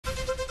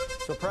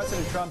So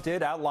President Trump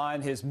did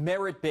outline his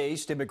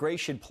merit-based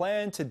immigration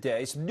plan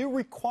today. Some new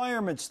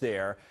requirements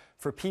there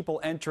for people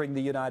entering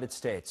the United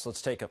States.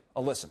 Let's take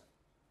a listen.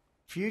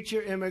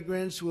 Future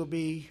immigrants will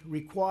be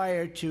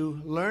required to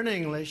learn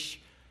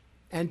English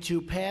and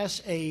to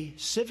pass a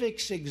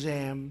civics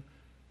exam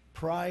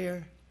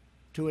prior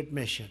to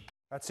admission.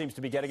 That seems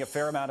to be getting a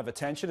fair amount of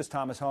attention as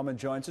Thomas Homan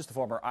joins us, the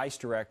former ICE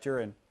director,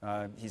 and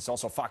he's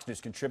also a Fox News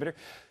contributor.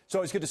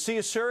 So it's good to see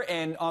you, sir.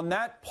 And on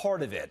that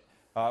part of it,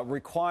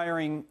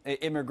 requiring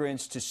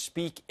immigrants to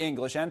speak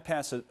English and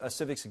pass a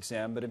civics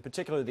exam, but in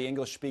particular the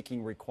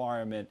English-speaking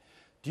requirement,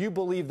 do you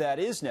believe that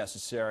is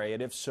necessary?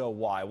 And if so,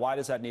 why? Why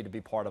does that need to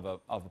be part of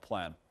a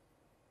plan?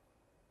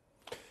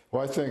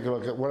 Well, I think,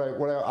 look,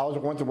 I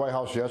went to the White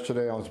House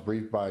yesterday. I was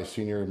briefed by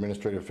senior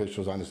administrative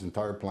officials on this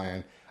entire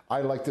plan.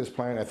 I like this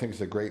plan. I think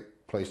it's a great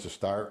place to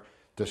start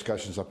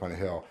discussions up on the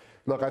Hill.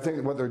 Look, I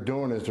think what they're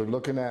doing is they're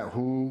looking at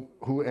who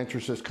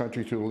enters this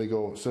country through the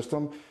legal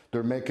system.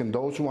 They're making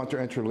those who want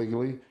to enter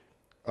legally,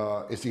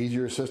 it's an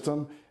easier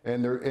system.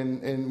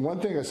 And one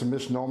thing that's a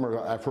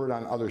misnomer I've heard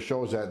on other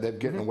shows that they're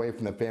getting away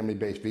from the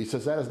family-based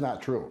visas. That is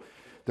not true.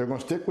 They're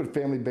going to stick with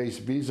family-based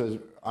visas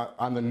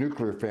on the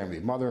nuclear family,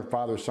 mother and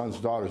father, sons,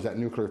 daughters, that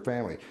nuclear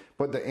family.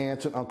 But the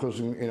aunts and uncles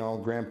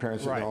and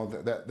grandparents, right,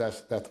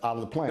 that's out of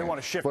the plan. They want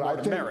to shift more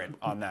to merit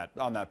on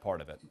that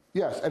part of it.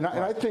 Yes, and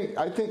I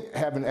think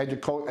having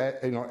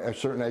a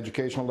certain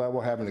educational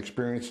level, having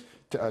experience,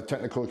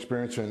 technical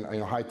experience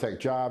in high-tech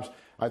jobs.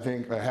 I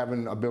think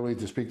having ability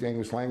to speak the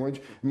English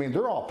language, I mean,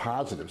 they're all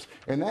positives,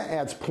 and that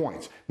adds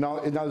points. Now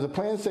does the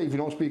plan say if you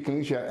don't speak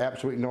English, you have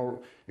absolutely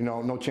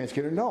no chance to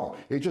get it? No,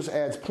 it just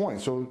adds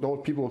points. So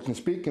those people who can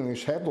speak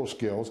English, have those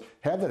skills,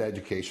 have that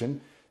education,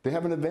 they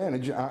have an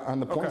advantage on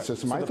the point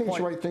system. So I think it's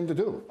the right thing to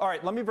do. All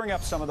right, let me bring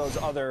up some of those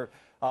other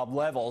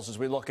levels as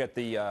we look at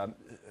the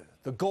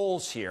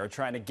goals here,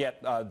 trying to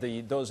get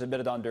those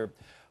admitted under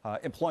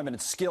employment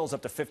and skills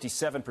up to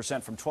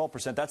 57% from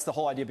 12%. That's the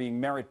whole idea being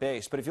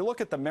merit-based. But if you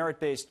look at the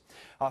merit-based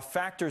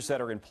factors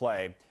that are in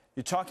play,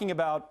 you're talking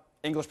about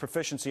English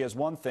proficiency as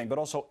one thing, but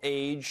also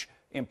age,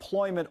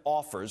 employment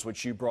offers,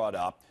 which you brought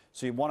up.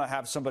 So you want to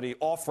have somebody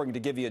offering to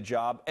give you a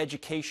job,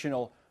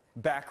 educational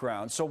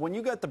background. So when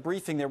you got the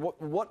briefing there,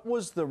 what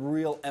was the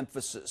real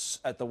emphasis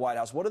at the White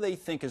House? What do they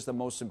think is the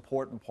most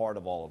important part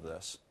of all of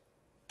this?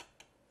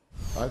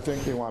 I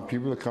think they want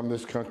people to come to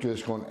this country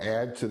that's going to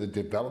add to the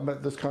development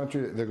of this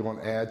country. They're going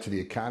to add to the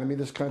economy of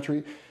this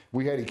country.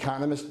 We had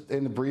economists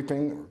in the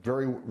briefing,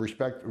 very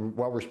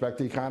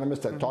well-respected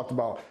economists, that talked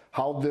about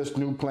how this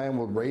new plan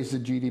would raise the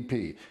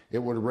GDP. It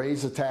would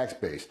raise the tax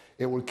base.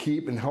 It would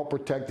keep and help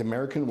protect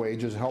American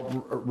wages, help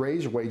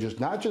raise wages,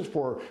 not just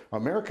for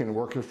American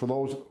workers, for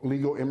those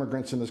legal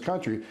immigrants in this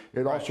country.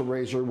 It also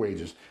raised their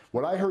wages.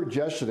 What I heard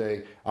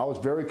yesterday, I was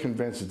very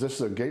convinced that this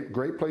is a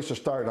great place to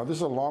start. Now, this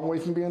is a long way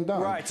from being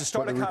done. Right, to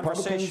start a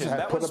conversation.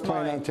 That put a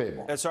plan on the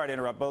table. Sorry to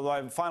interrupt, but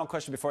my final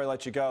question before I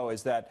let you go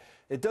is that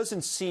it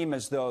doesn't seem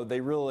as though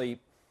they really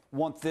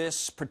want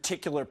this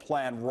particular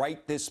plan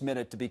right this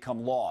minute to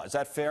become law. Is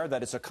that fair,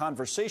 that it's a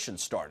conversation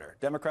starter?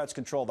 Democrats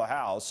control the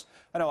House.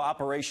 I know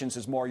operations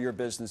is more your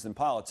business than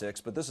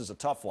politics, but this is a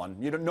tough one.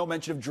 No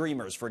mention of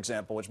Dreamers, for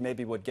example, which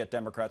maybe would get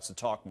Democrats to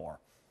talk more.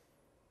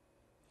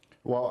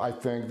 Well, I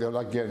think that,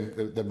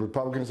 again, the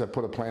Republicans have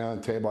put a plan on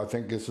the table. I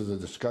think this is a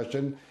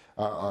discussion,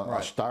 a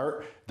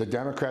start. The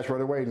Democrats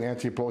right away,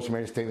 Nancy Pelosi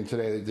made a statement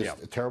today, this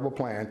a terrible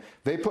plan.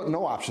 They put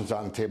no options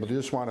on the table. They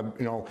just want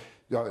to,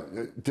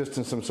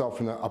 distance themselves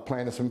from a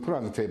plan that's been put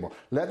on the table.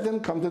 Let them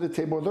come to the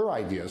table with their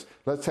ideas.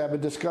 Let's have a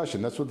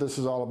discussion. That's what this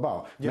is all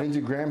about. Lindsey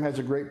Graham has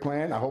a great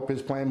plan. I hope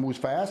his plan moves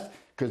fast,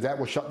 because that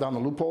will shut down the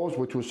loopholes,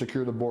 which will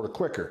secure the border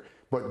quicker.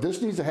 But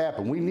this needs to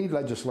happen. We need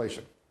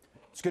legislation.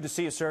 It's good to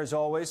see you, sir, as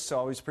always.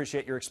 Always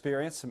appreciate your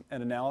experience and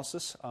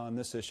analysis on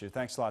this issue.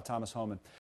 Thanks a lot, Thomas Homan.